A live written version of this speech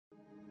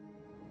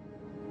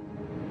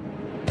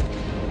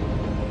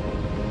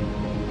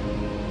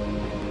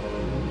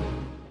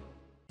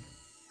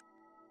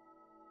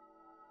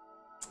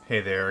Hey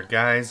there,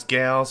 guys,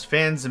 gals,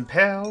 fans, and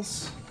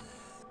pals.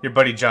 Your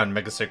buddy John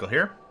Megacycle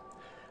here.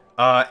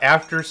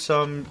 After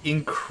some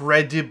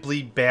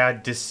incredibly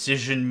bad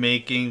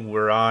decision-making,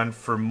 we're on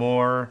for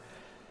more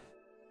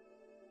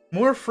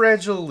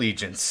Fragile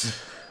Allegiance.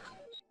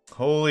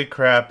 Holy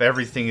crap,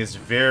 everything is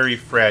very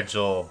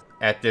fragile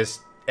at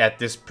this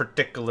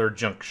particular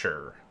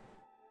juncture.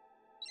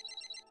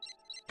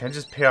 Can I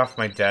just pay off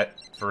my debt,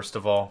 first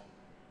of all?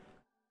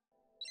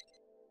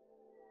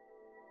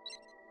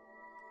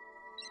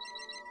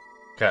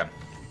 Okay.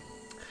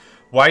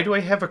 Why do I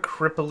have a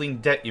crippling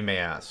debt, you may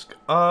ask?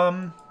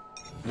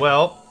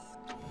 Well,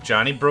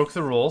 Johnny broke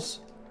the rules,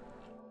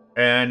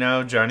 and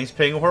now Johnny's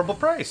paying a horrible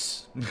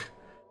price.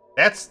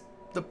 That's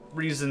the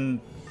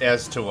reason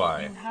as to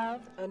why. You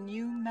have a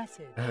new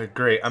message.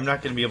 Great, I'm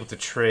not going to be able to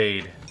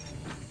trade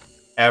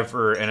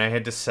ever, and I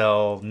had to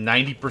sell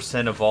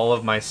 90% of all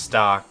of my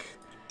stock.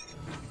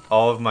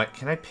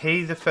 Can I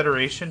pay the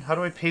Federation? How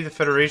do I pay the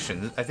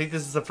Federation? I think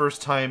this is the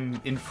first time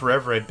in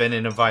forever I've been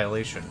in a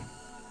violation.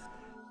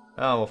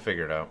 Oh, we'll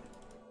figure it out.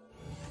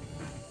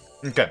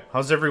 Okay,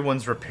 how's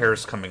everyone's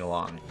repairs coming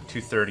along?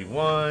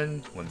 231,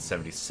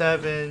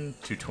 177,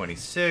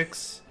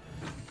 226,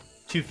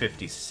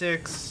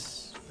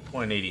 256,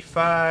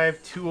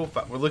 185,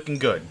 205. We're looking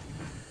good.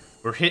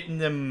 We're hitting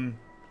them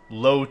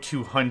low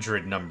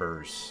 200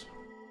 numbers.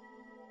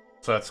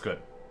 So that's good.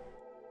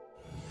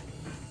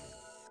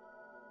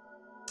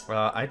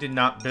 I did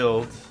not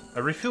build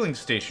a refueling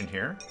station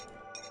here.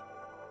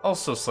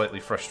 Also slightly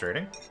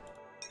frustrating.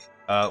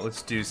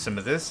 Let's do some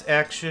of this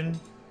action.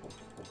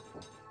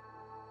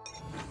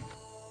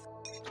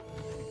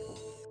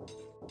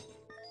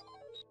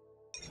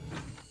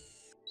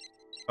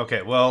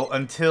 Okay, well,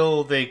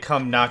 until they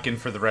come knocking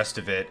for the rest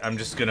of it, I'm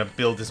just gonna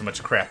build as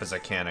much crap as I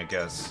can, I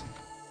guess.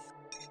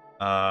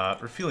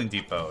 Refueling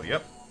depot,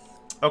 yep.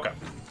 Okay.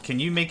 Can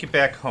you make it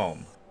back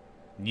home?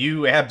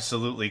 You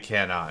absolutely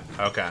cannot.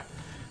 Okay.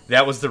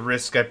 That was the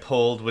risk I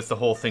pulled with the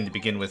whole thing to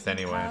begin with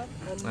anyway.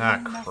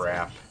 Ah,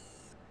 crap.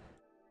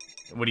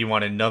 What do you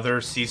want, another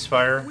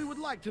ceasefire? We would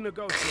like to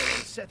negotiate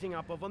the setting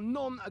up of a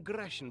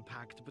non-aggression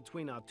pact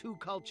between our two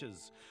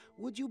cultures.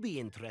 Would you be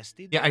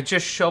interested? Yeah, I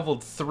just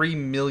shoveled 3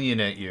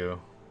 million at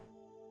you.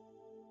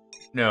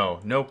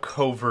 No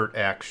covert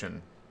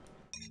action.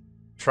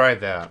 Try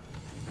that.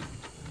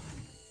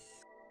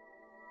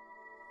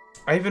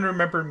 I even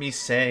remember me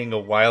saying a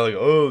while ago,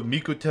 oh,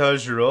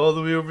 Mikotaj are all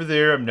the way over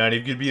there, I'm not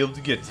even going to be able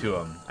to get to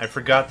them. I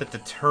forgot that the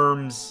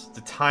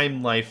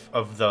time life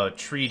of the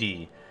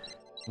treaty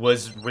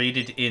was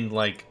rated in,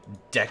 like,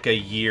 deca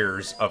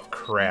years of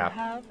crap. You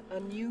have a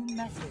new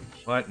message.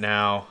 What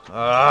now?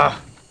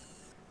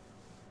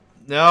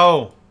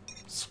 No!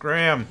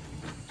 Scram.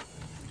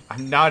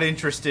 I'm not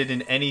interested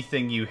in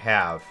anything you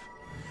have.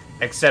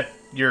 Except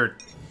your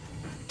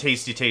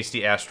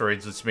tasty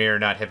asteroids, which may or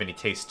not have any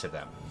taste to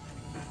them.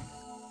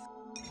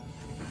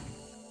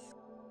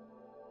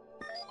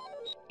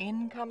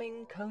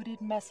 Incoming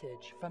coded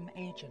message from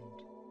agent.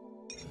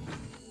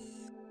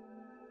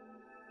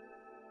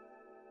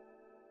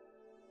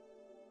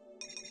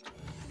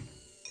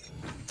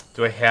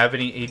 Do I have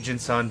any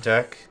agents on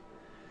deck?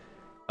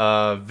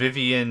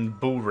 Vivian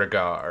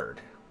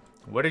Beauregard.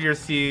 What are your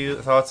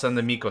thoughts on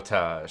the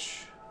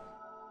Mikotaj?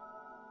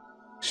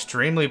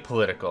 Extremely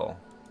political.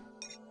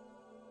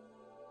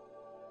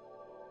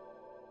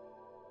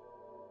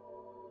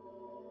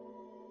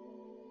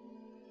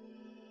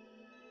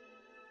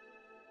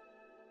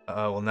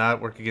 Will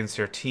not work against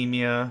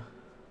Artemia.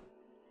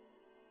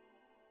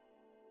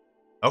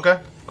 Okay,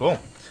 cool.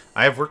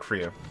 I have work for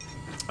you.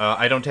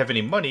 I don't have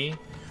any money,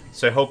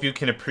 so I hope you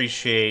can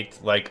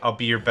appreciate, like, I'll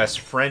be your best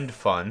friend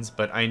funds,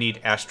 but I need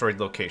asteroid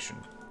location.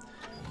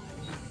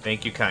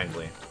 Thank you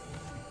kindly.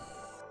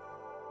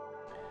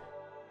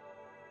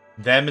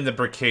 Them and the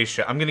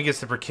Bricacia. I'm gonna guess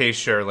the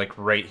Bricacia are, like,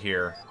 right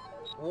here.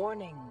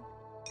 Warning.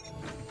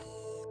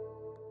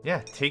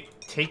 Yeah,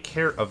 take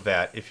care of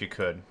that if you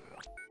could.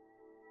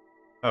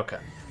 Okay.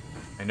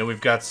 I know we've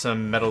got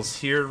some metals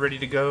here ready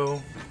to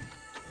go.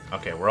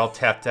 Okay, we're all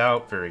tapped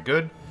out. Very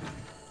good.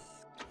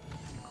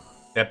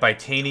 That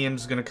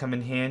Bitanium's gonna come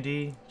in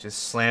handy.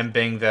 Just slam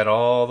bang that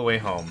all the way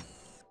home.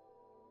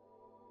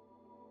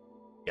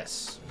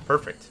 Yes,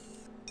 perfect.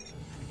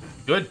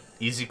 Good,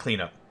 easy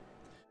cleanup.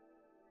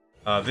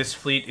 This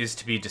fleet is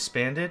to be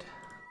disbanded.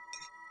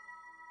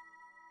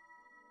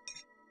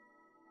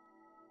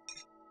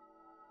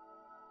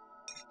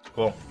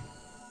 Cool.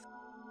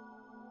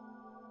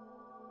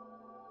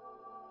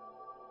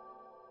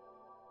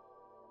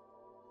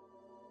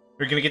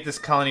 We're gonna get this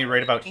colony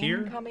right about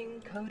here,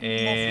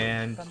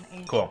 and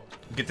cool.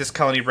 Get this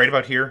colony right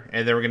about here,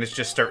 and then we're gonna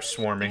just start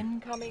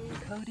swarming.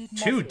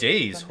 2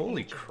 days,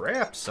 holy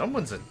crap!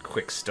 Someone's a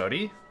quick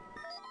study.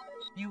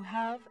 You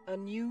have a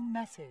new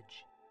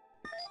message.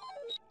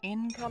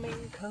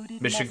 Incoming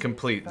coded Mission message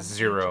complete, from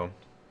 0.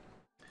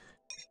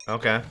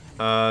 Okay.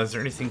 Is there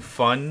anything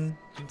fun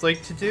you'd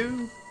like to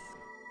do?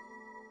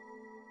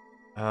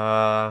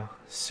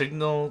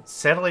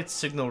 Satellite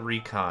signal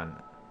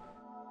recon.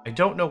 I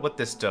don't know what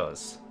this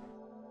does.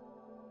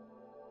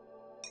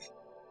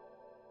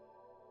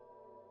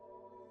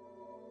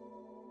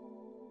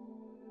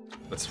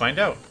 Let's find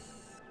out.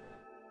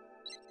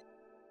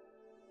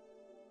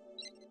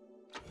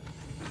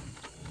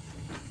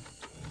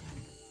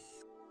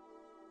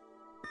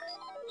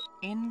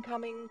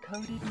 Incoming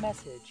coded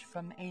message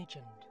from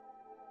agent.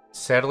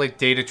 Satellite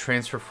data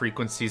transfer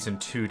frequencies in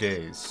 2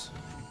 days.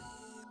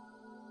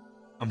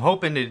 I'm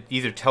hoping it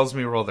either tells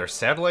me where all their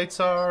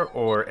satellites are,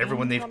 or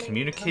everyone they've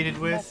communicated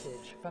with.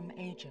 Message from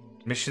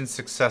agent. Mission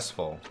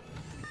successful.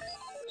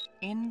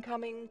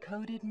 Incoming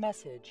coded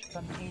message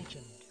from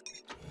agent.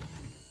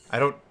 I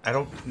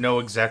don't know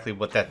exactly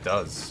what that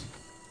does.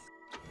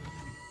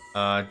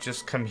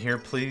 Just come here,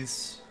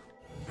 please.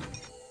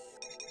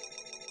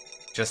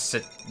 Just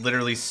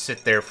literally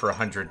sit there for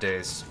 100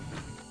 days.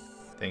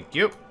 Thank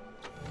you.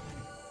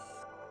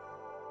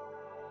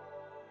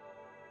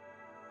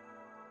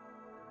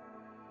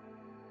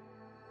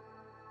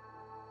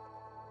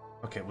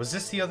 Okay, was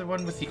this the other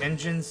one with the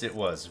engines? It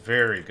was.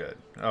 Very good.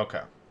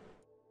 Okay.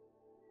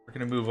 We're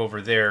gonna move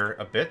over there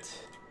a bit.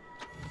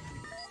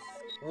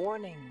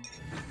 Warning.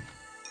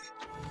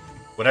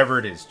 Whatever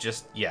it is,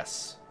 just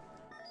yes.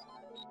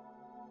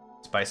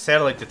 Spy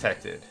satellite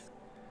detected.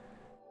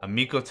 A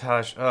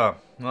Mikotaj. Oh,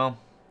 well.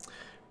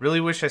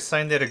 Really wish I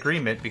signed that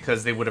agreement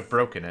because they would have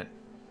broken it.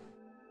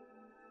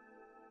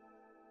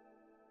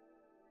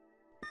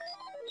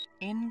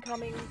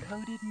 Incoming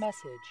coded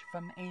message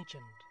from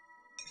agent.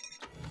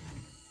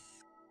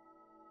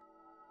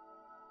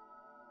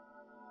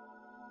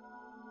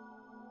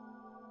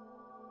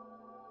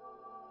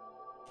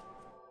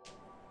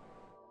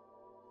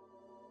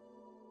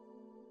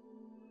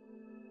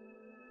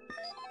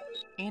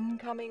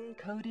 Incoming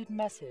coded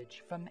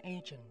message from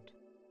agent.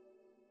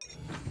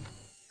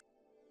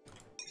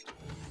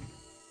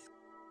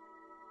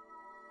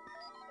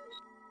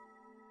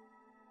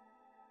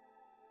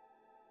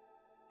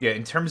 Yeah,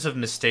 in terms of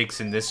mistakes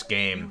in this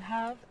game... You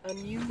have a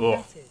new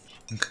message.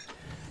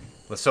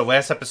 So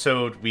last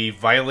episode, we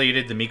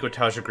violated the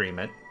Mikotaj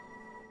agreement.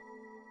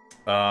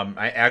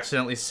 I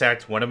accidentally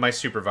sacked one of my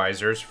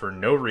supervisors for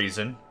no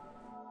reason.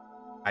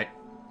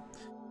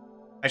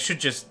 I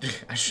should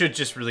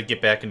just really get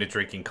back into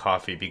drinking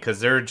coffee, because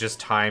there are just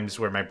times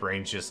where my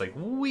brain's just like,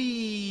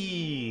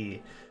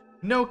 wee,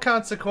 no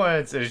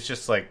consequence. And it's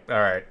just like, all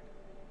right,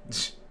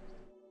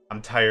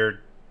 I'm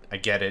tired. I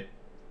get it.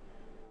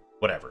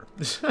 Whatever.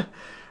 So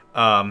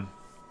that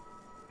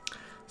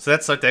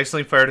sucked. I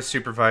accidentally fired a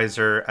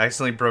supervisor. I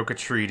accidentally broke a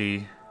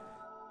treaty.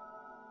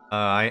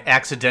 I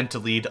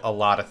accidentally a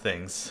lot of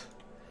things.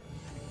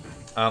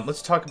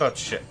 Let's talk about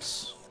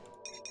ships.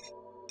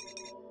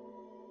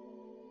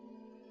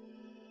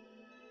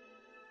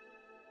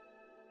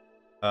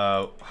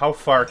 How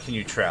far can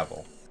you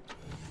travel?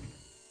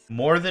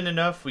 More than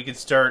enough, we could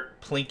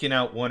start plinking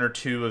out 1 or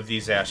 2 of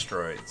these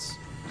asteroids.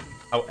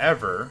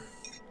 However,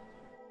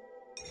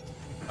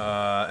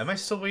 am I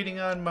still waiting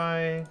on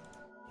my...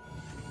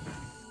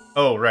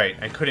 Oh, right,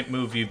 I couldn't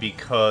move you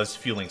because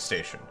fueling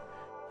station.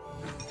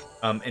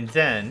 And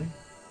then,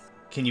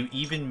 can you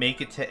even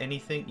make it to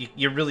anything?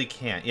 You really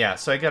can't. Yeah,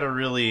 so I gotta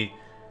really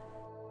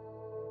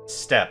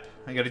step.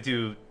 I gotta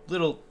do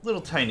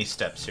little tiny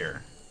steps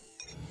here.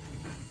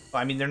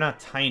 I mean, they're not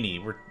tiny.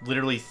 We're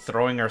literally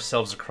throwing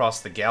ourselves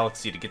across the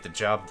galaxy to get the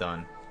job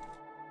done.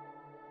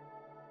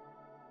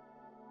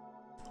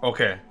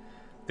 Okay.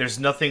 There's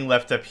nothing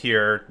left up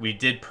here. We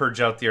did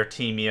purge out the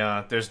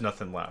Artemia. There's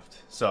nothing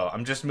left. So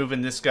I'm just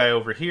moving this guy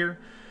over here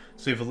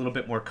so we have a little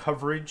bit more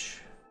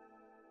coverage.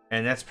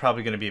 And that's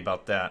probably going to be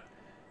about that.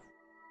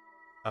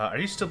 Are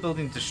you still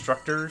building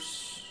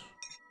destructors?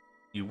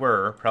 You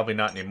were. Probably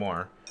not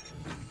anymore.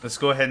 Let's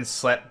go ahead and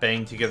slap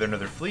bang together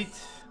another fleet.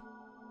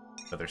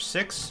 Another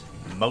 6.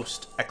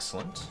 Most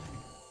excellent.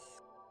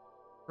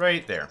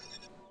 Right there.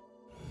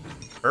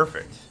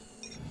 Perfect.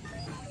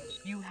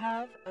 You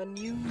have a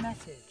new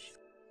message.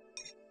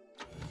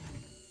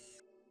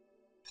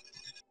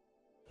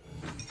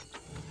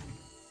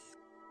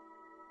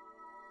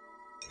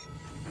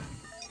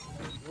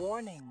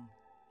 Warning.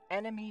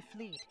 Enemy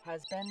fleet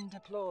has been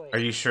deployed. Are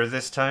you sure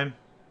this time?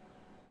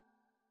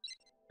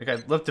 Like,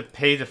 I'd love to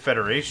pay the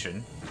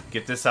Federation.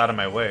 Get this out of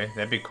my way.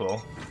 That'd be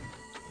cool.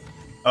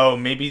 Oh,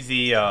 maybe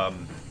the,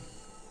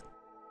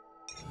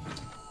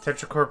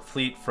 Tetracorp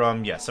fleet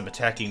from... Yes, I'm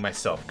attacking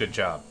myself. Good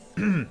job.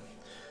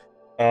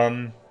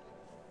 I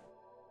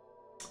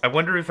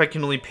wonder if I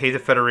can only pay the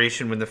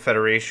Federation when the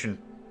Federation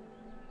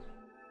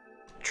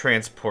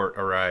transport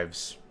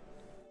arrives.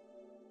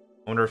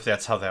 I wonder if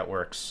that's how that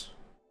works.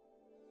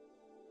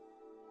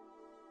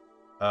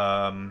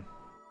 I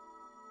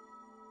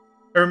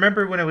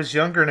remember when I was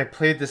younger and I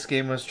played this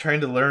game, I was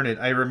trying to learn it.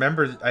 I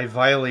remember I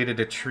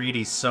violated a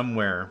treaty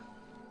somewhere.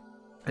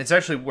 It's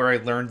actually where I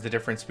learned the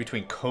difference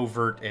between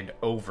covert and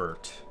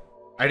overt.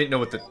 I didn't know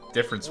what the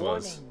difference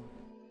was.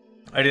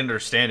 I didn't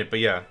understand it, but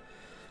yeah.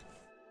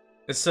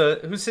 It's,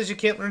 who says you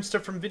can't learn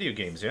stuff from video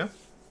games, yeah?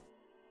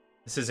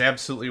 This is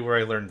absolutely where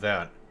I learned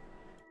that.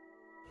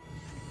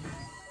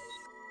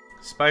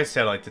 Spy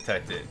satellite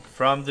detected.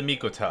 From the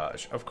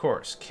Mikotaj. Of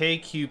course.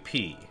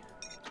 KQP.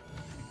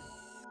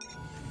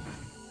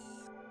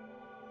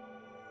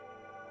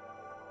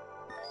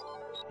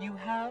 You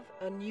have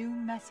a new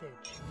message.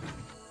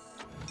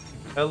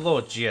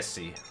 Hello,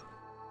 Jesse.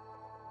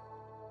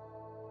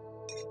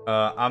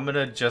 I'm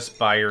gonna just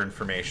buy your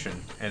information,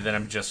 and then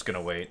I'm just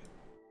gonna wait.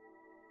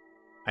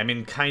 I'm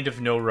in kind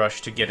of no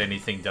rush to get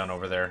anything done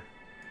over there.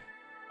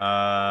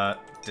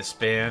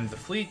 Disband the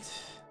fleet.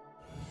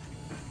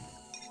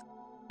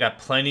 Got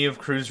plenty of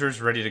cruisers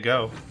ready to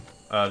go.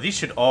 These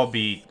should all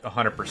be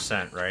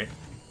 100%, right?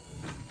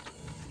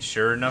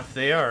 Sure enough,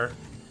 they are.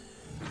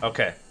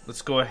 Okay,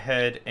 let's go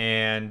ahead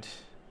and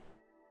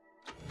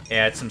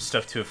add some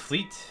stuff to a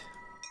fleet.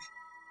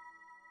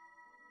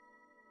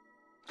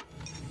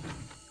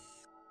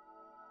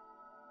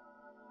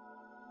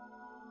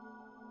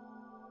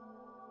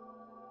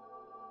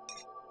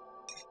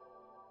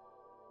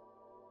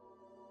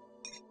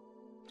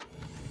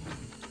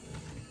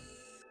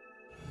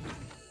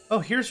 Oh,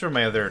 here's where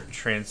my other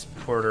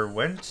transporter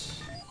went.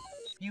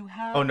 You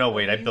have Oh no,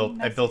 wait, I a new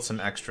built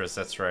some extras,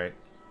 that's right.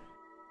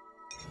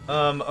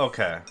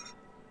 Okay.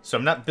 So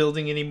I'm not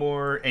building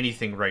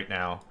anything right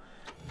now.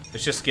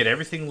 Let's just get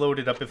everything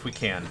loaded up if we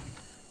can.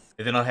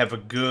 And then I'll have a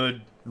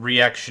good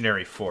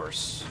reactionary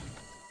force.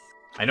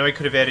 I know I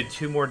could have added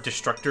 2 more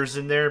destructors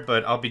in there,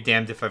 but I'll be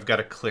damned if I've got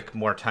to click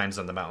more times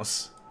on the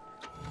mouse.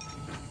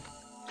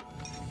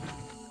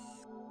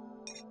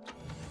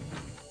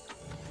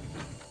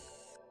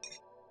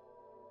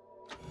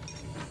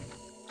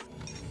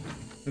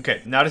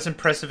 Okay, not as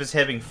impressive as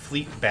having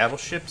fleet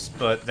battleships,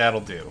 but that'll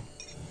do.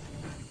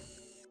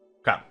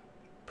 Okay,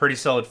 pretty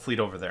solid fleet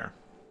over there.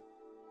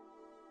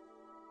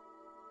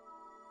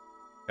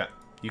 Okay,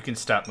 you can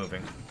stop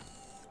moving.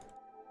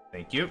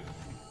 Thank you.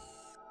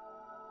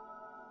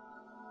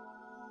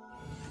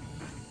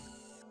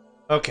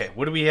 Okay,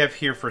 what do we have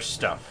here for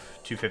stuff?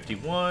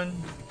 251.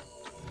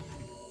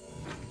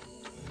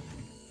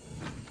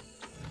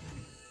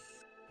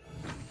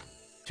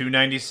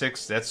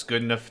 $296, that's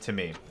good enough to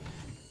me.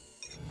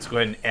 Let's go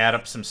ahead and add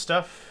up some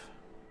stuff.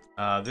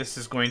 This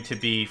is going to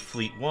be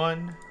Fleet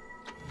 1.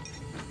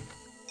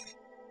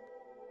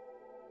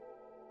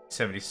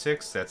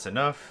 76, that's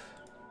enough.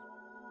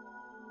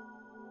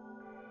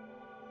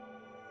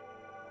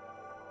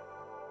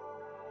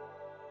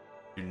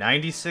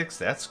 $296,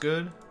 that's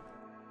good.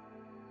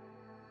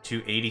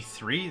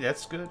 283,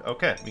 that's good.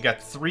 Okay, we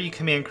got 3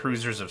 command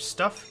cruisers of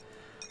stuff.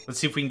 Let's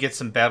see if we can get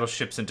some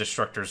battleships and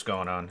destructors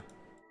going on.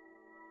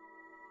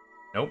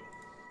 Nope.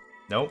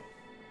 Nope.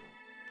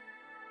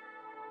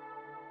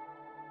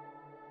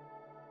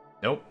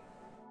 Nope.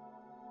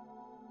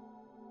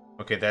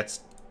 Okay,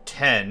 that's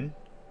 10.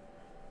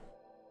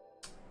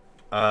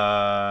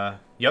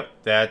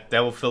 Yep, that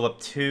will fill up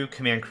 2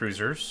 command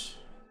cruisers.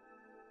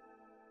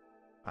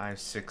 5,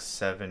 6,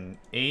 7,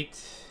 8,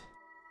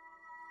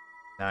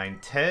 9,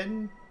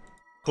 10.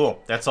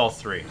 Cool, that's all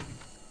 3.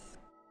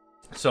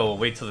 So we'll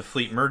wait till the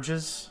fleet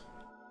merges.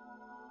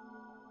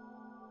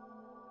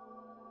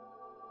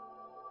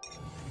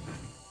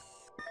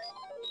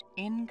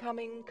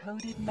 Incoming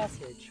coded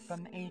message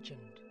from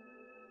agent.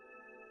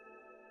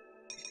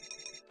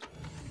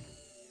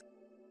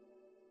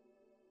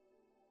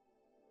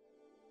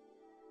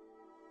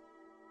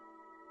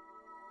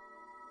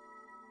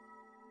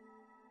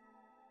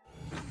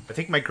 I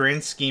think my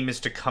grand scheme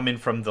is to come in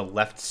from the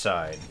left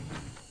side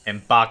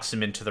and box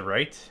him into the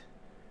right.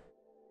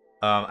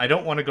 I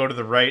don't want to go to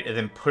the right and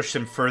then push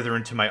him further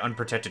into my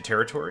unprotected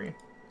territory.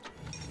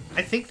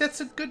 I think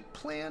that's a good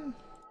plan.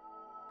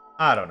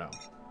 I don't know.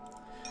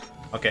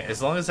 Okay,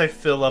 as long as I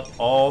fill up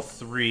all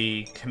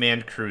 3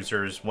 command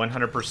cruisers,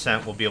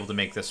 100% we'll be able to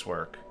make this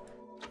work.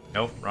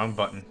 Nope, wrong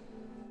button.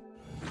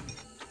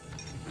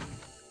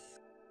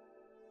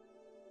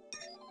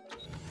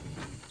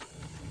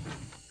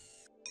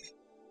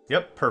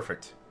 Yep,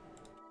 perfect.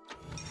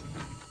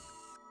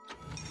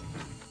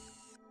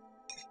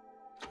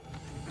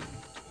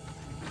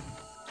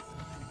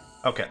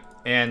 Okay,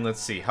 and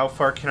let's see. How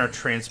far can our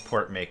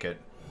transport make it?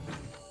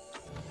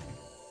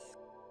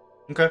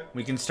 Okay,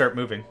 we can start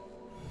moving.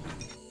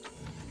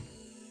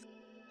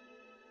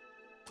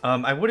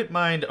 I wouldn't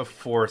mind a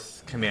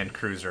 4th command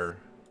cruiser.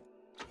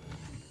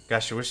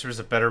 Gosh, I wish there was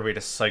a better way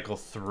to cycle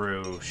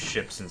through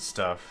ships and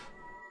stuff.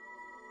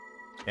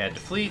 Add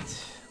to fleet.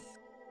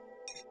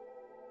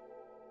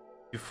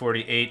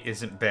 248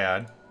 isn't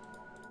bad.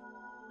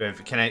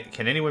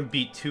 Can anyone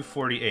beat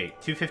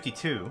 248?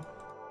 252?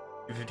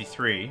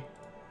 253?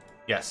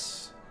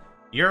 Yes.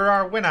 You're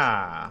our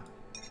winner!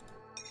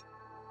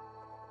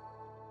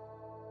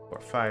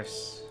 4,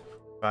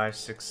 5,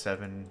 6,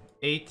 7,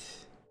 8.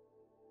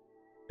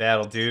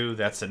 That'll do.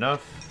 That's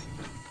enough.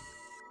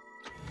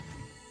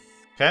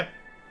 Okay.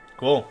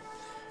 Cool.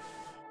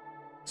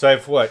 So I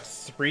have, what,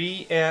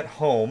 3 at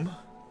home.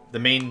 The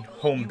main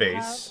home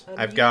base.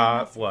 I've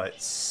got, what,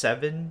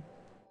 7?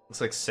 Looks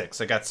like 6.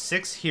 I got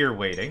 6 here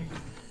waiting.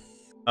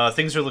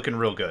 Things are looking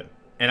real good.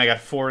 And I got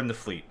 4 in the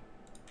fleet.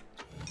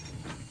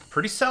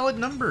 Pretty solid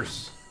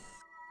numbers.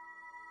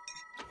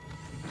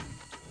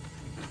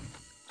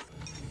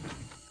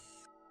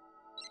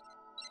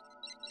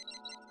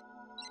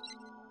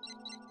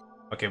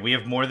 Okay, we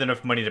have more than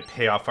enough money to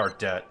pay off our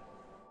debt.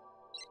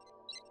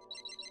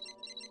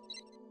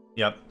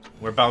 Yep,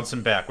 we're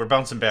bouncing back. We're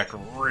bouncing back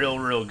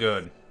real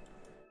good.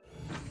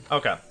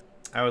 Okay.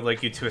 I would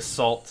like you to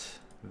assault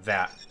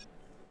that.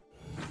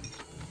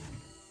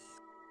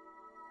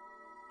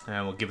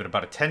 And we'll give it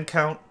about a 10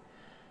 count.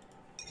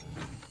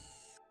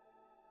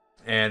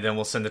 And then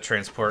we'll send the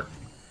transport.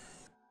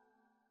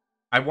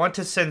 I want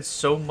to send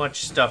so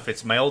much stuff.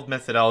 It's my old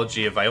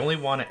methodology of I only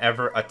want to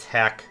ever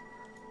attack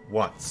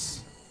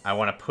once. I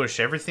want to push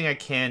everything I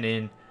can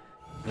in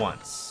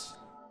once.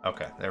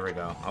 Okay, there we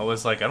go. I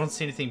was like, I don't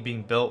see anything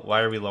being built.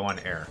 Why are we low on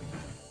air?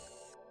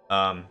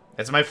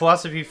 That's my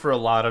philosophy for a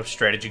lot of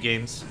strategy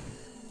games.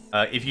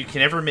 If you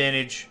can ever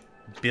manage,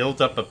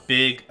 build up a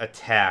big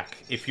attack.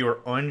 If you're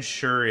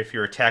unsure if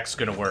your attack's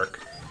going to work,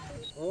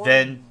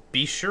 then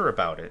be sure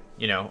about it.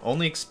 You know,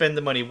 only expend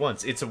the money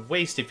once. It's a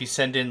waste if you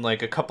send in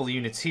like a couple of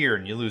units here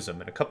and you lose them,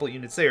 and a couple of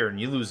units there and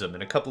you lose them,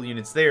 and a couple of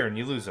units there and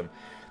you lose them.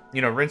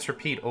 You know, rinse,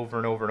 repeat over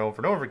and over and over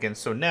and over again.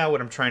 So now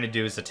what I'm trying to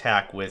do is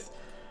attack with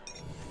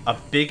a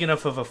big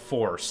enough of a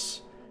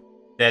force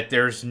that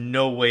there's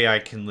no way I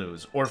can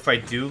lose. Or if I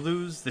do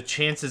lose, the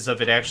chances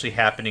of it actually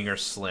happening are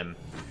slim.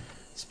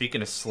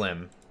 Speaking of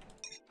slim,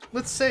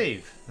 let's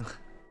save.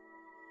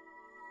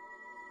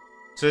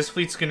 So this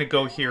fleet's gonna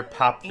go here,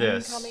 pop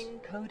this,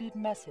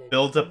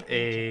 build up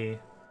a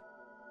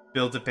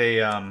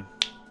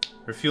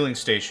refueling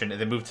station,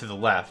 and then move to the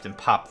left and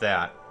pop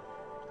that.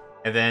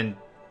 And then,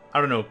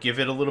 I don't know, give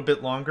it a little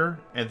bit longer,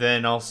 and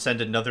then I'll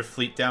send another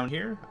fleet down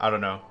here. I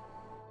don't know.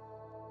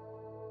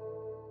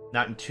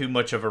 Not in too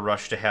much of a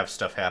rush to have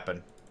stuff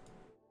happen.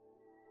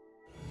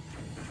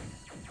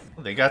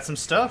 Oh, they got some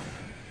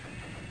stuff.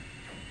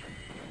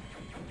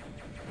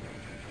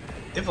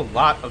 They have a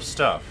lot of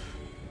stuff.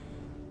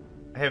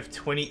 I have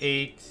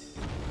 28...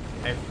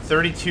 I have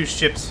 32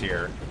 ships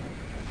here.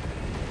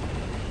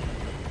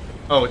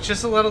 Oh, it's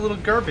just a lot of little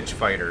garbage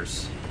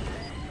fighters.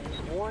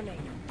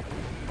 Warning.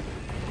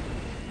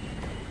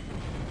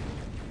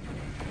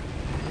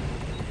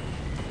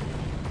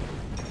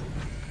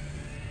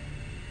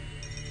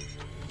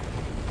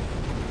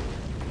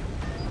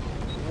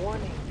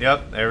 Warning.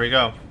 Yep, there we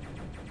go.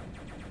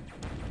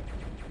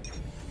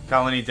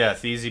 Colony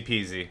death, easy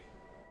peasy.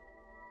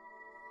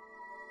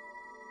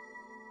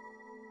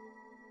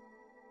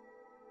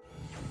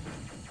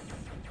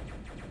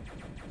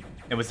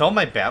 And with all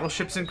my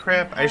battleships and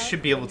crap, I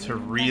should be able to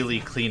really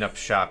clean up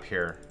shop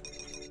here.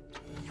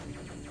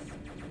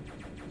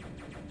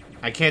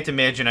 I can't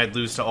imagine I'd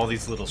lose to all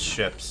these little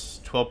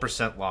ships.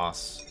 12%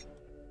 loss.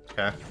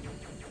 Okay.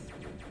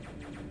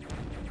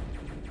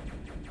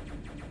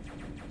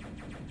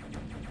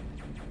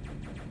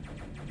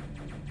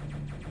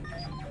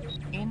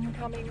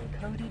 Incoming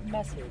coded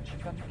message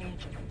from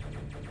agent.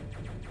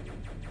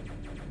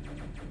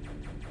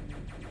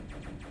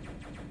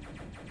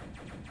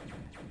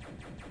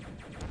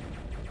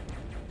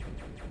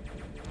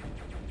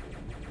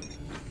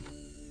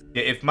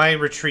 Yeah, if my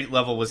retreat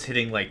level was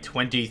hitting like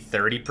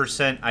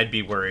 20-30%, I'd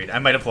be worried. I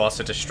might have lost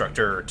a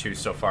destructor or two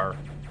so far.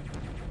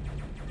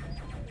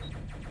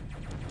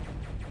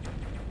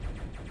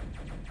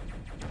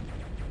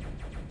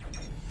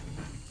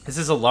 This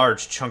is a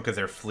large chunk of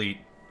their fleet.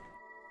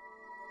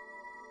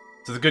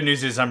 So the good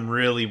news is I'm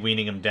really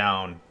weaning them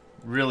down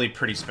really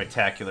pretty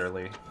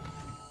spectacularly.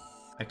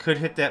 I could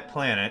hit that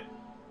planet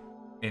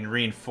and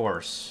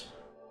reinforce.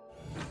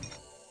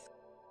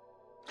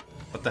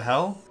 What the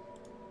hell?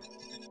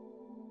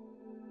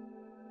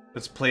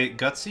 Let's play it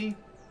gutsy?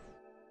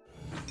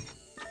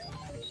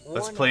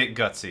 Let's play it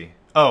gutsy.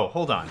 Oh,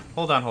 hold on.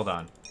 Hold on, hold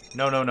on.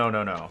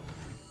 No.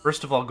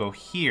 First of all, go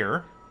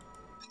here.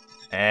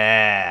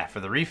 Ah,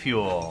 for the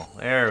refuel.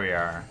 There we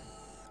are.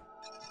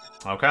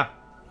 Okay.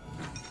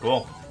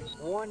 Cool.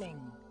 Warning.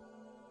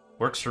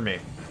 Works for me.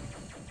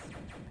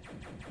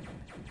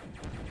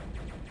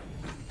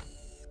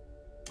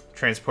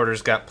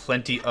 Transporter's got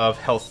plenty of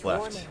health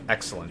left. Warning.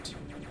 Excellent.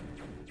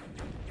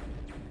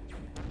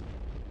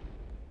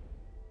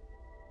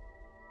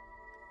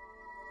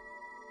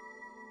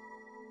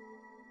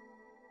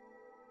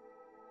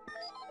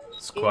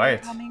 It's quiet.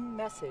 Incoming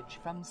message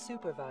from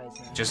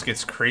supervisor. Just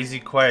gets crazy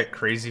quiet,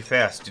 crazy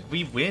fast. Did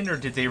we win or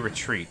did they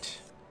retreat?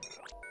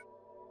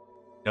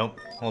 Nope.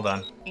 Hold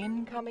on.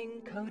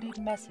 Incoming coded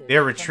message. They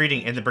are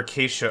retreating, and the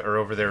Bercatia are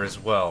over there as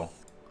well.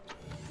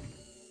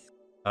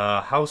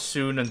 How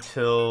soon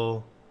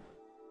until...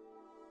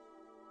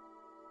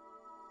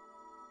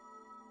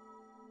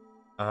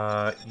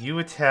 you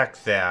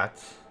attack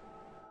that.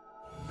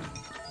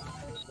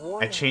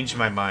 I changed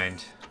my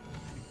mind.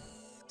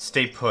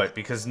 Stay put,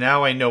 because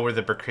now I know where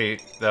the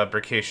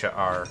Bercatia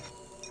are.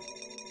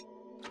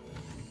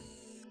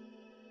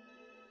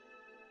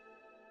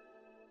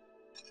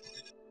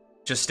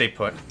 Just stay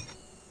put.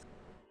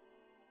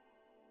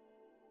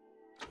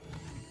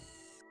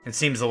 It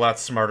seems a lot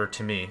smarter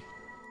to me.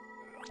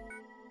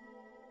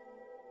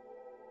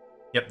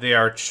 Yep, they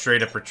are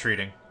straight up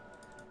retreating.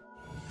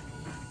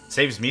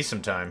 Saves me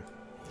some time.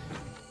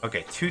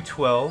 Okay,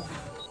 212,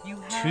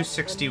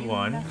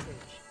 261,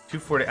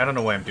 240. I don't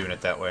know why I'm doing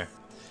it that way.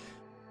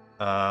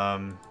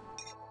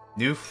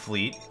 New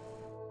fleet.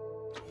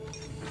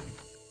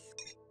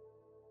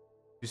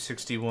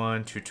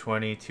 261,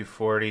 220,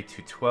 240,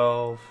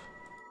 212.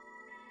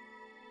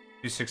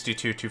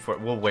 262,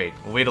 240. We'll wait.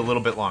 We'll wait a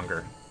little bit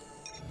longer.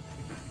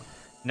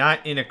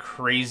 Not in a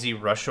crazy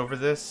rush over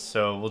this,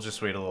 so we'll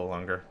just wait a little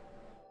longer.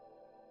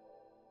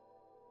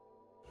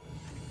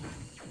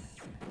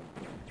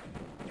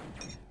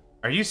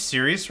 Are you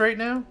serious right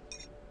now?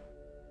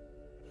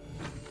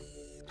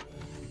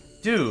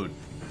 Dude.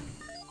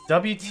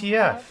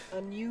 WTF.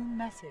 A new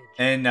message.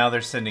 And now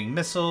they're sending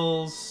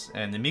missiles,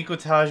 and the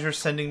Mikotaj are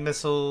sending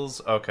missiles.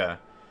 Okay.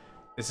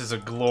 This is a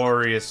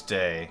glorious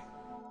day.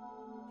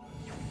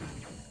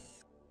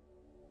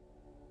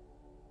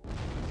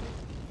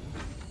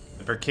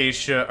 The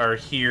Berkacia are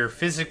here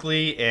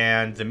physically,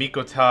 and the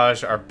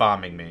Mikotaj are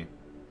bombing me.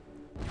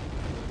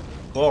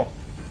 Cool.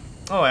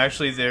 Oh,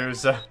 actually,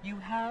 there's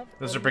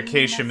those are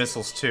Berkacia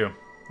missiles too.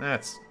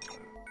 That's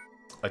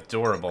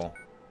adorable.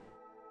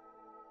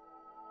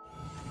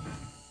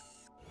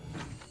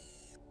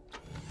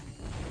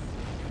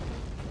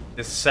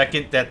 The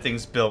second that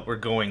thing's built, we're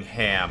going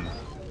ham.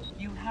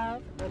 You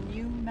have a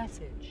new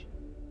message.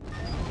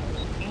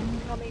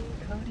 Incoming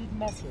coded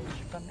message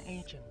from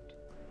agent.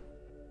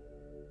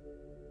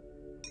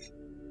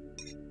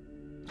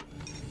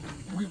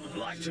 We would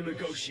like to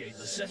negotiate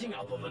the setting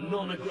up of a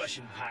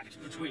non-aggression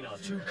pact between our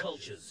two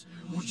cultures.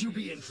 Would you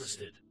be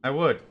interested? I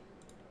would.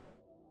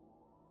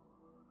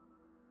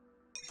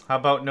 How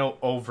about no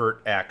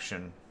overt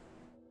action?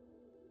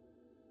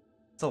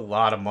 It's a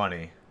lot of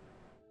money.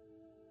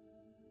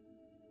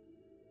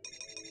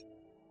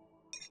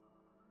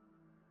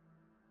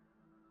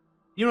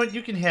 You know what?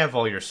 You can have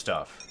all your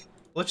stuff.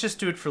 Let's just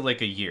do it for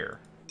like a year.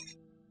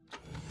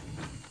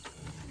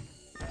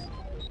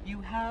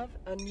 You have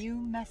a new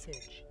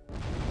message.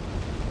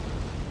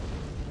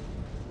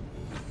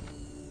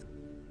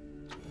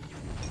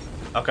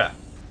 Okay,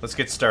 let's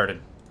get started.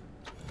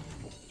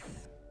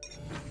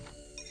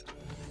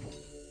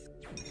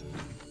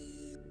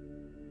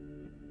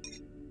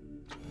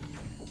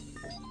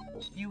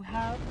 You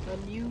have a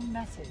new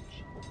message.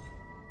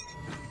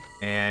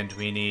 And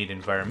we need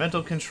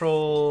environmental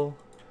control.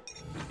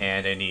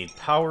 And I need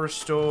power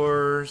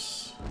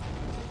stores.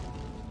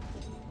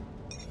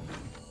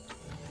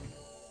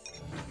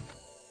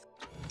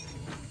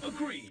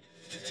 Agreed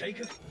to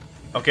take a...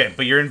 Okay,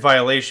 but you're in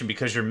violation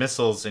because you're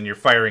missiles and you're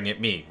firing at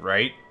me,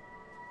 right?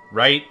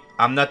 Right?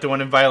 I'm not the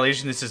one in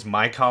violation. This is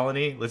my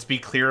colony. Let's be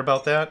clear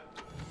about that.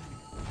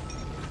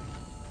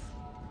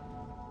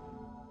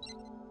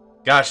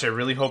 Gosh, I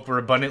really hope we're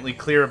abundantly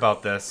clear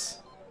about this.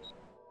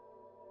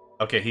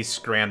 Okay, he's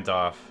scrammed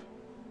off.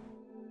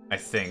 I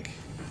think.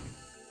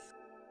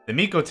 The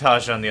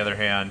Mikotaj, on the other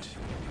hand...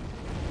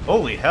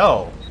 Holy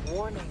hell!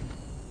 Warning.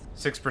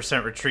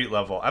 6% retreat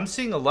level. I'm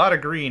seeing a lot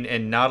of green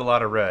and not a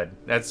lot of red.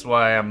 That's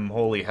why I'm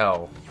holy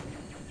hell.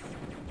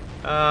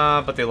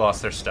 But they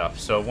lost their stuff,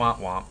 so womp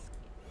womp.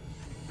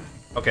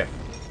 Okay,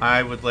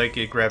 I would like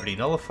a gravity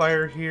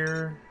nullifier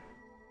here.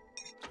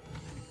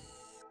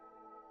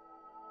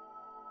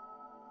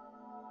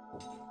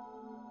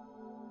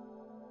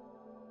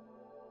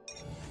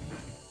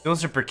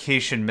 Those are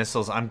Berkacian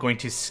missiles. I'm going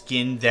to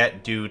skin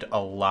that dude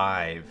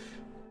alive.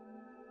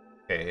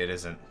 Okay, it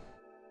isn't.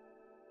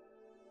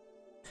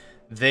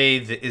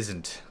 The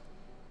isn't.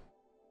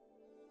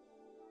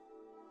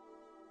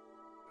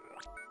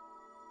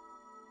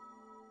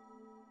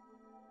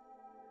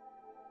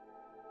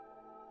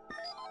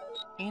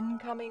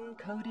 Incoming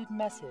coded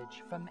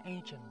message from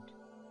agent.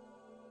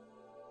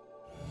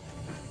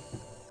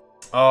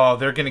 Oh,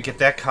 they're gonna get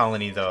that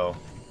colony, though.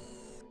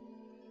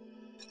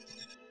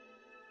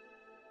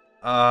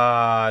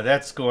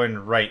 That's going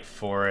right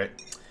for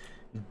it.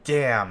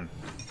 Damn.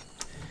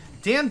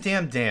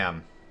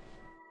 Damn.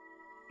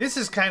 This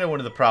is kind of one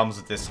of the problems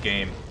with this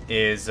game,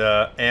 is,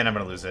 and I'm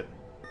gonna lose it.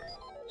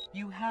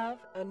 You have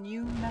a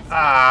new message.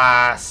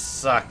 Ah,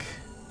 suck.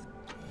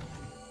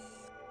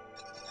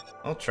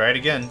 I'll try it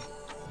again.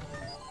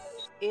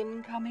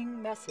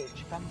 Incoming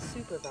message from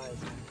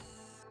supervisor.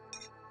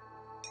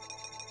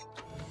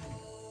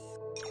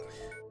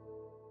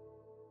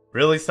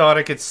 Really thought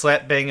I could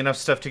slap bang enough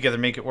stuff together,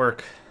 make it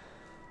work.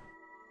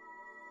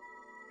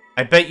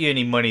 I bet you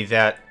any money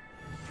that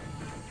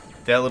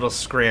little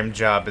scram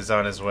job is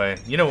on his way.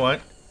 You know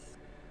what?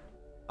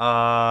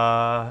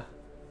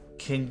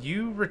 Can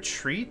you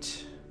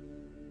retreat?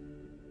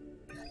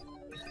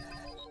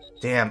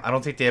 Damn, I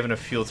don't think they have enough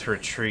fuel to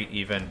retreat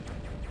even.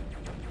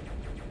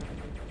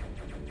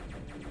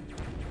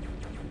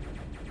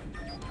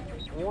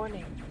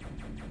 Warning.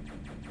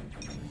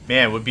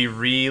 Man, it would be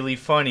really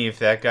funny if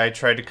that guy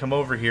tried to come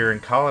over here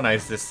and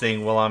colonize this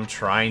thing while I'm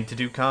trying to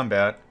do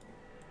combat.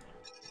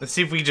 Let's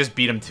see if we can just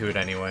beat him to it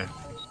anyway.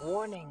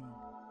 Warning.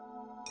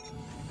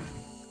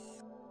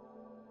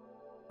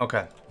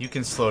 Okay, you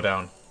can slow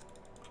down.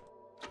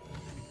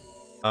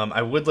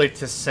 I would like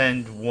to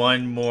send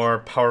one more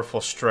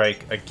powerful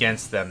strike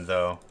against them,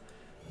 though.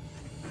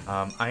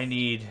 I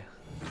need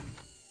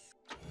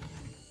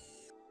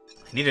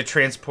a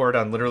transport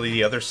on literally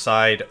the other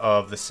side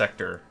of the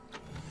sector.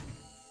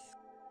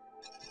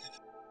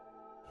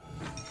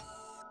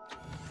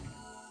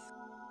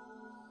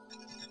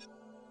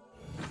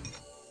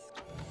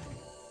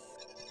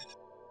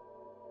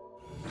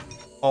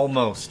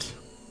 Almost.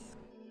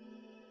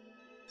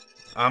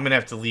 I'm gonna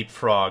have to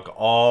leapfrog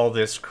all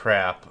this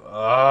crap.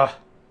 Ugh.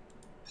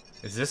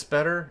 Is this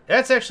better?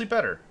 That's actually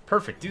better.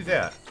 Perfect, do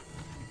that.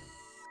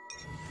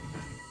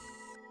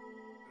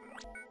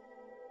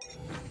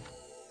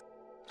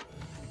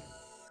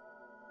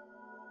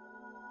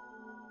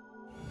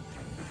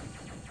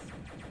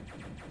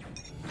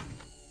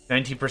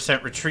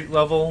 %, retreat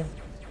level.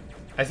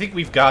 I think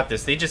we've got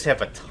this. They just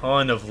have a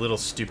ton of little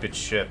stupid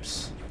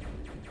ships.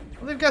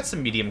 Well, they've got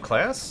some medium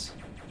class.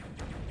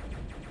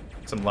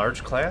 Some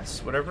large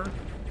class, whatever.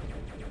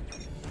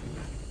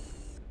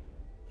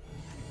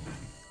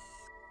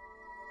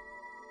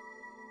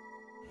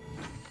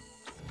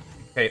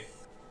 Okay.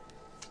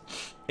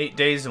 8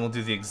 days and we'll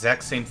do the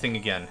exact same thing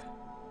again.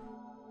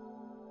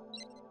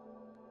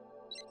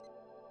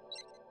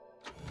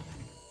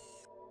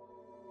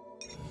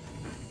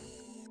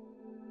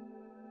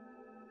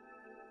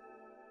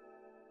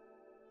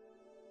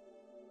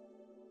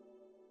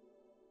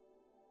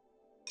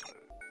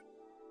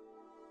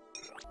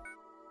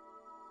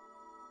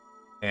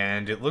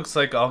 And it looks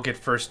like I'll get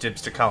first dibs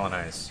to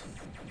colonize.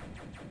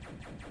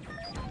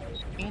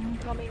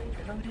 Incoming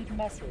coded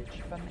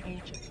message from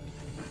agent.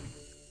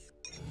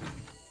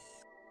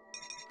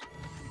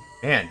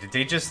 Man, did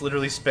they just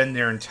literally spend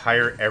their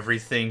entire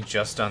everything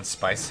just on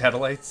spy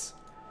satellites?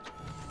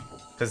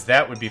 Because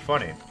that would be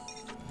funny.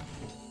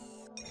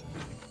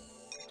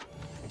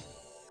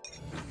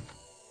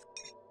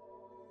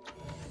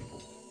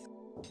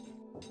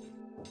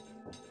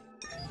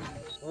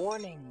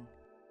 Warning.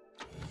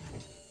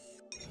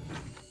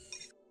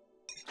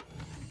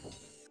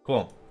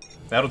 Cool.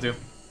 That'll do.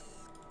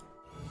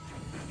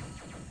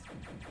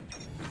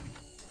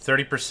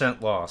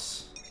 30%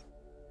 loss.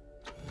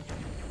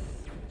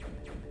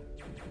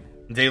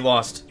 They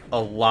lost a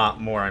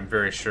lot more, I'm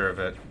very sure of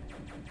it.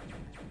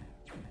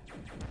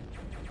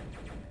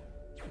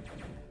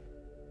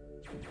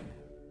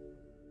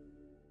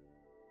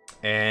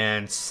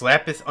 And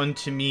slappeth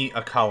unto me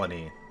a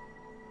colony.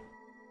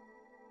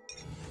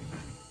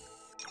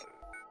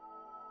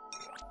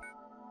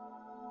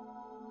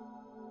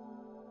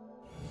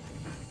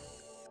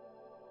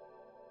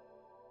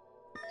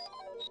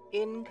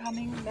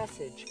 Incoming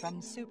message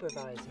from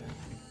supervisor.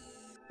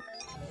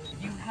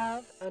 You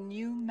have a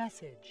new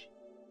message.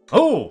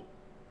 Oh!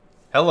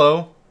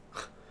 Hello.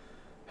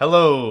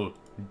 Hello,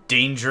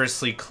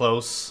 dangerously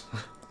close.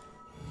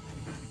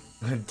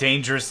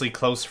 Dangerously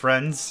close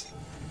friends.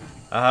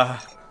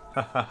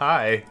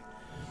 Hi.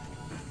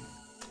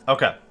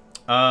 Okay.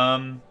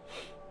 I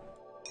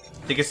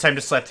think it's time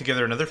to slap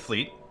together another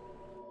fleet.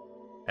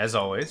 As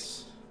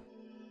always.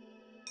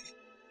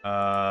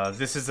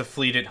 This is the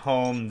fleet at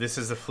home. This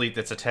is the fleet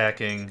that's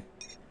attacking.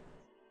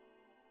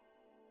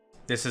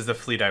 This is the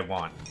fleet I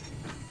want.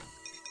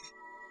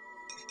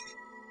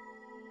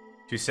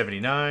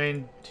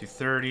 279,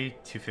 230,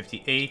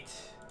 258,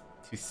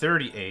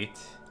 238,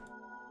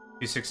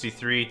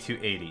 263,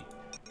 280.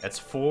 That's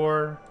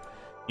 4.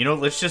 You know,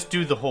 let's just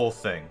do the whole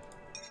thing.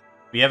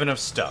 We have enough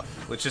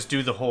stuff. Let's just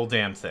do the whole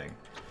damn thing.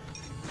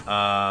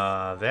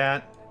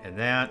 That and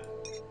that.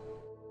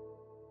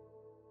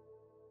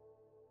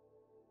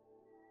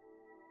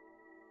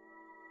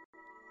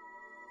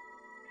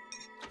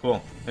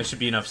 Cool. That should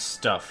be enough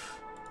stuff.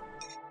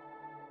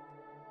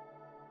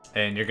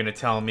 And you're gonna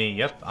tell me,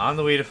 yep, on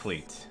the way to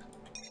fleet.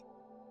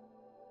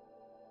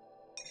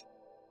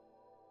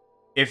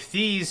 If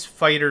these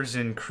fighters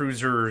and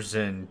cruisers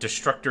and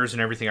destructors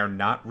and everything are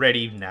not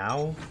ready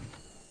now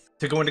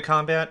to go into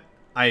combat,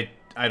 I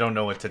don't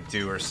know what to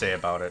do or say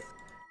about it.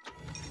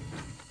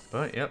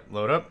 But, yep,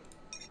 load up.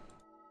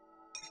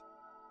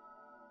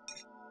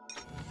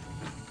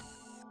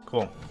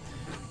 Cool.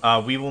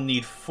 We will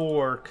need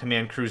 4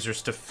 command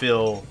cruisers to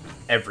fill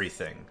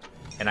everything.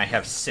 And I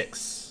have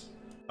 6.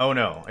 Oh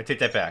no, I take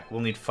that back.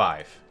 We'll need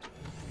 5.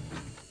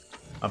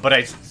 But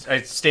I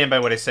stand by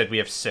what I said. We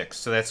have 6,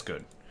 so that's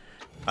good.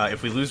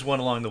 If we lose one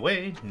along the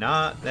way,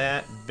 not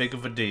that big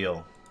of a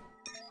deal.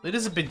 It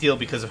is a big deal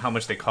because of how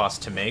much they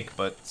cost to make,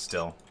 but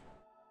still.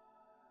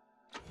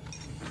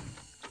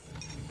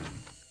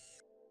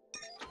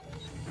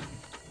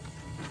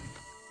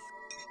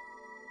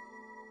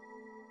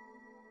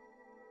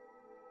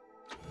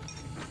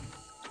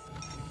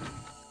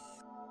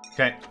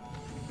 Okay.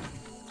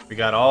 We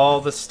got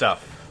all the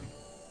stuff.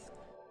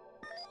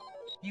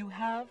 You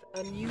have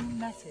a new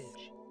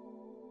message.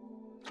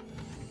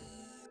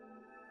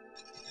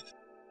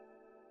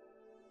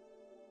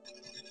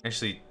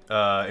 Actually,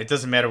 it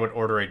doesn't matter what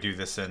order I do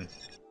this in.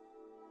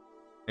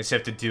 I just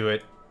have to do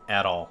it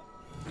at all.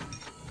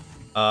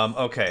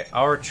 Okay,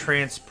 our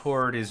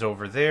transport is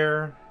over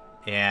there,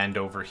 and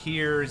over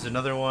here is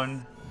another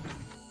one.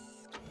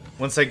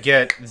 Once I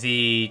get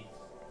the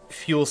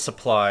fuel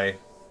supply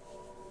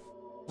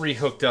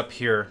rehooked up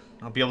here,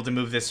 I'll be able to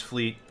move this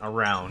fleet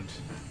around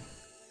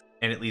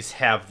and at least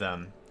have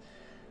them.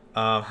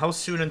 How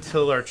soon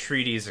until our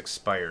treaty is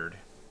expired?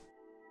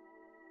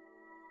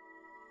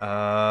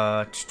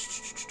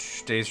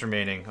 Days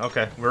remaining.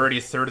 Okay, we're already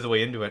a third of the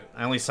way into it.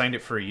 I only signed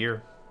it for a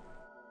year.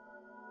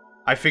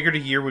 I figured a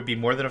year would be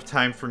more than enough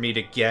time for me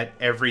to get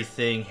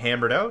everything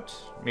hammered out.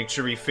 Make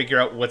sure we figure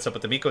out what's up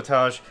with the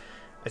Mikotaj.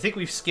 I think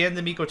we've scanned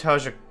the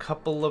Mikotaj a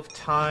couple of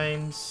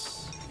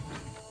times.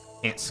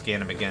 Can't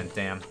scan him again,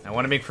 damn. I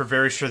want to make for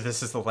very sure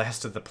this is the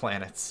last of the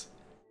planets.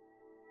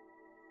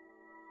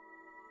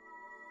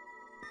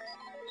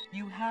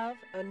 You have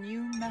a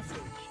new message.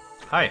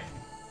 Hi.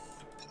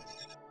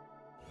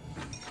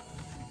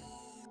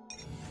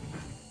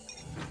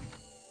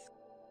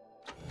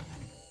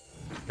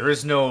 There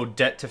is no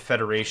debt to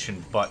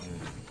Federation button.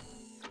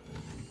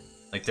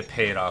 Like to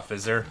pay it off,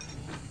 is there?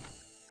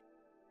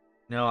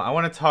 No, I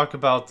want to talk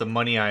about the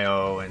money I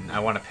owe and I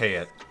want to pay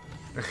it.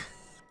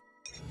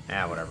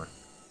 Whatever.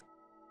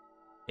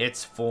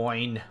 It's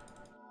fine.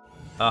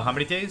 How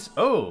many days?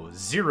 Oh,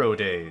 0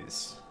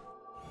 days.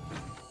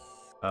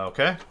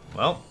 Okay,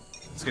 well,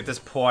 let's get this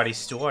party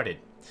started.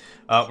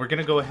 We're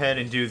gonna go ahead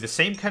and do the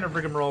same kind of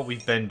rigmarole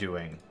we've been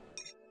doing.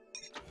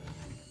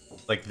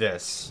 Like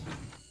this.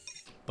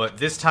 But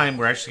this time,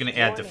 we're actually gonna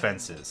add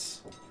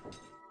defenses.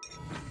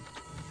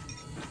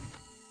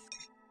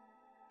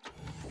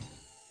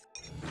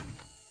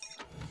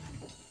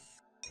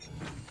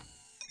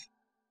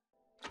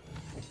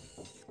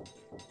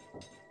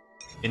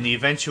 In the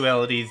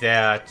eventuality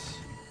that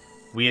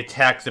we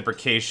attack the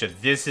Bricatia,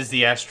 this is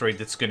the asteroid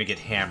that's gonna get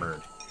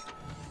hammered.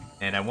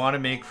 And I want to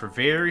make for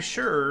very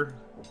sure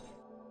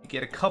you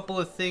get a couple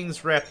of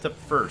things wrapped up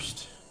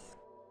first.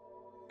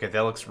 Okay, that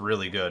looks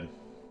really good.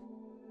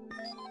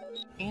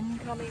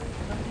 Incoming.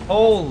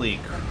 Holy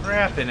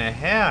crap in a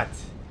hat!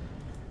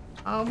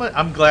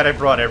 I'm glad I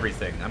brought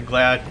everything. I'm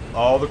glad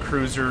all the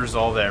cruisers,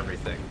 all the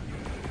everything.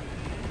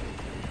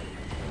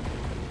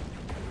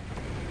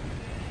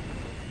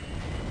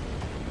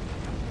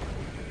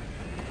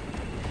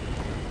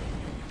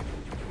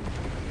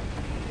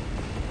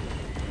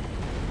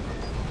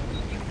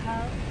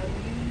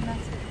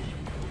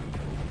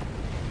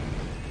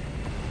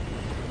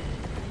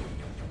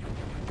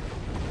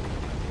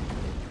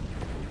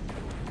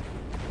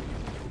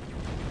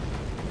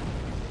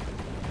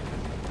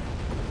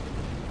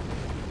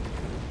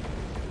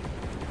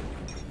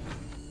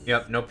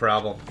 Yep, no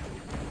problem.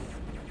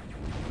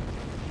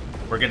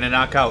 We're gonna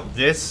knock out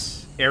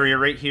this area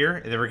right here,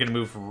 and then we're gonna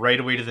move right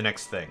away to the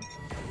next thing.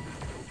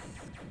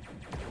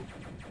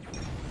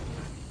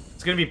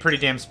 It's gonna be pretty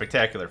damn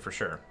spectacular for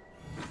sure.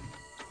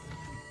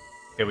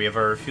 Okay, we have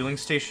our refueling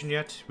station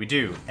yet? We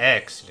do.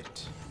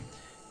 Excellent.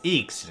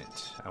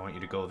 Excellent. I want you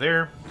to go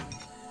there.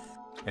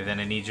 And then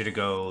I need you to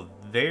go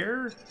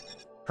there.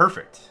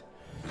 Perfect.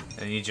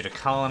 And I need you to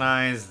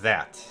colonize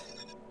that.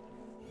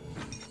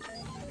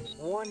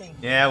 Warning.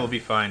 Yeah, we'll be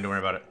fine. Don't worry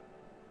about it.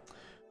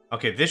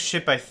 Okay, this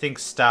ship, I think,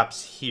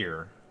 stops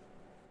here.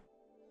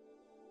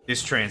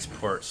 This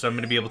transport, so I'm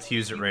going to be able to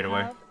use it right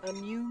away. A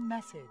new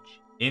message.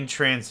 In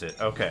transit,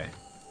 okay.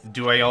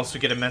 Do I also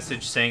get a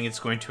message saying it's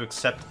going to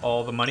accept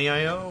all the money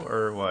I owe,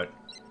 or what?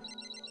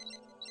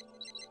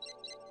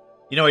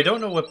 You know, I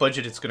don't know what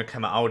budget it's going to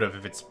come out of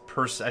if it's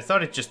I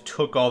thought it just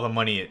took all the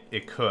money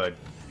it could.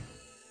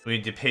 We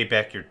need to pay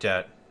back your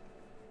debt.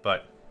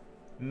 But,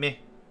 meh.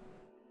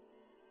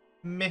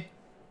 Meh.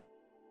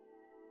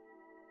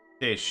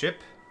 Okay,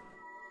 ship.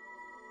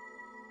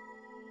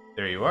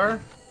 There you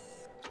are.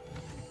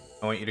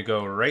 I want you to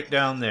go right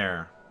down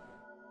there.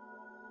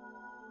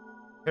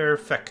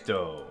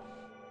 Perfecto.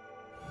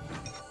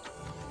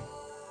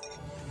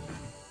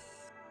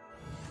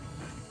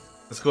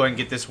 Let's go ahead and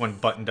get this one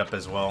buttoned up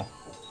as well.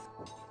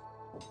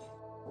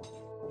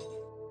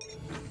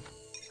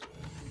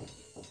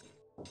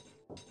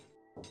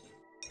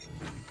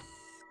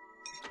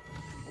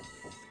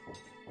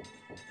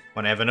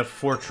 Want to have enough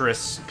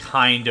fortress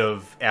kind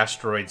of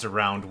asteroids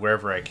around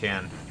wherever I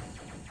can.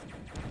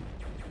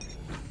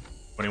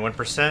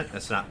 21%,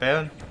 that's not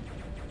bad.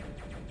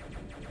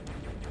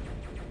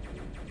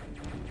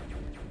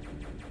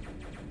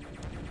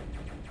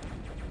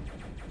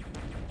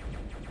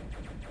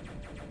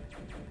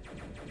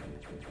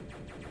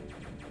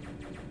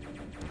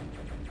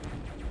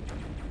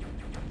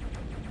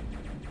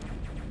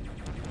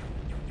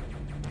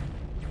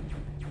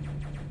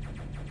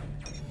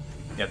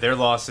 Yeah, their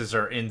losses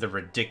are in the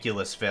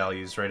ridiculous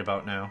values right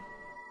about now.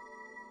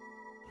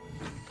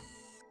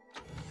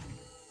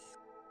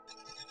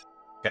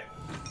 Okay.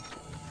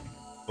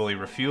 Fully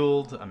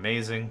refueled.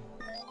 Amazing.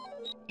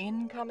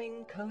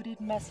 Incoming coded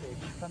message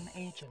from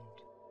agent.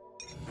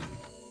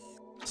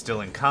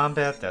 Still in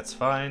combat. That's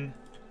fine.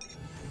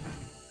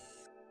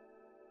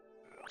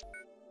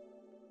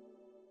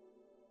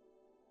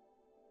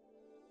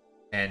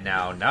 And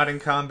now not in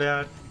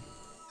combat.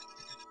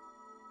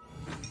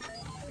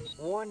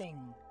 Warning.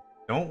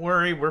 Don't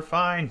worry, we're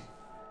fine.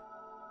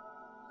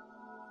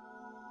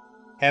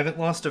 Haven't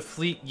lost a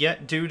fleet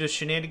yet due to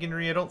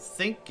shenaniganry, I don't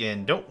think,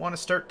 and don't want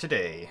to start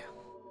today.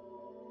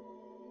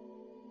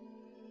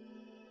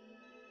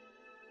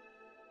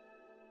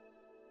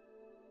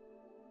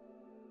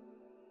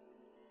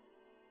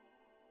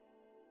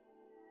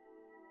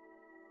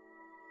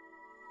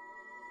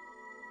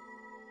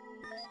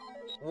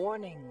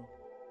 Warning.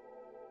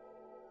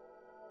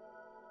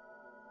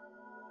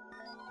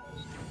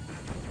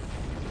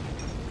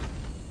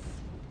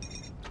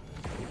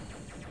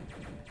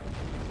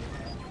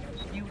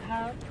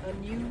 have a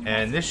new And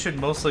message. this should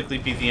most likely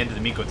be the end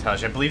of the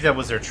Mikotage. I believe that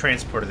was their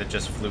transporter that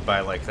just flew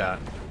by like that.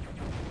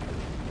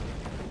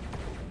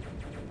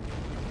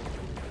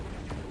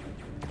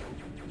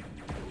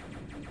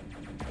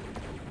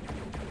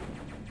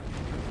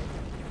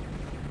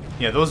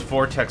 Yeah, those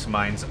vortex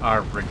mines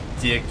are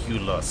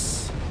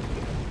ridiculous.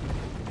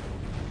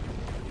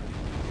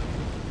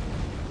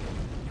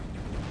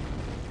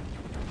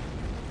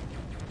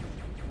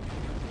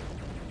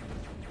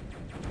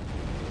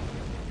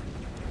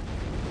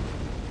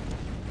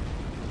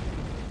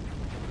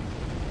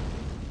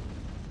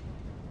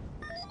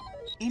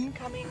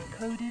 Incoming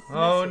coded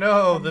Oh message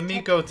no, from the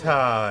tech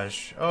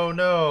Mikotage. Oh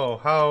no,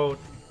 how...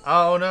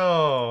 Oh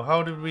no,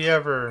 how did we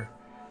ever...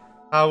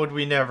 How would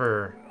we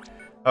never...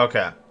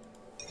 Okay.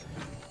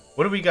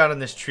 What do we got on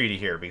this treaty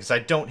here? Because I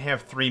don't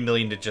have 3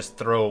 million to just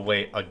throw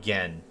away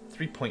again.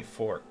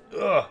 3.4.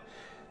 Ugh.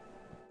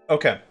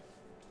 Okay.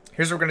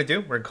 Here's what we're going to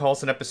do. We're going to call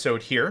this an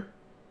episode here.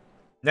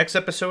 Next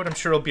episode, I'm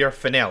sure it'll be our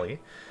finale.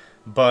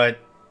 But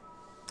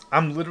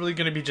I'm literally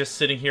going to be just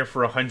sitting here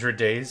for 100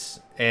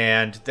 days.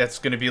 And that's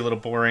going to be a little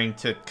boring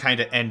to kind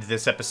of end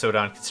this episode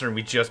on, considering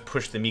we just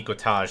pushed the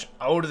Mikotage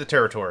out of the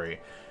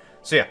territory.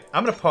 So yeah,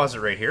 I'm going to pause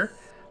it right here.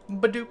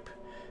 Badoop.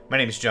 My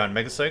name is John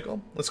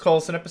Megacycle. Let's call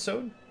this an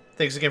episode.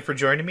 Thanks again for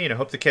joining me, and I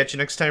hope to catch you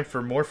next time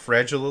for more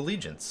Fragile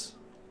Allegiance.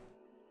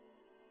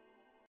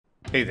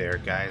 Hey there,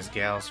 guys,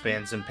 gals,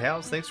 fans, and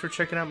pals. Thanks for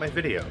checking out my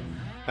video.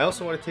 I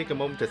also want to take a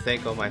moment to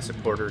thank all my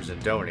supporters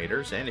and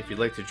donators, and if you'd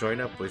like to join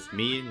up with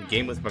me and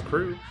game with my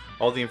crew,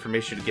 all the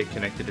information to get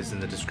connected is in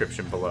the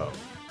description below.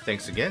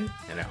 Thanks again,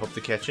 and I hope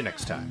to catch you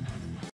next time.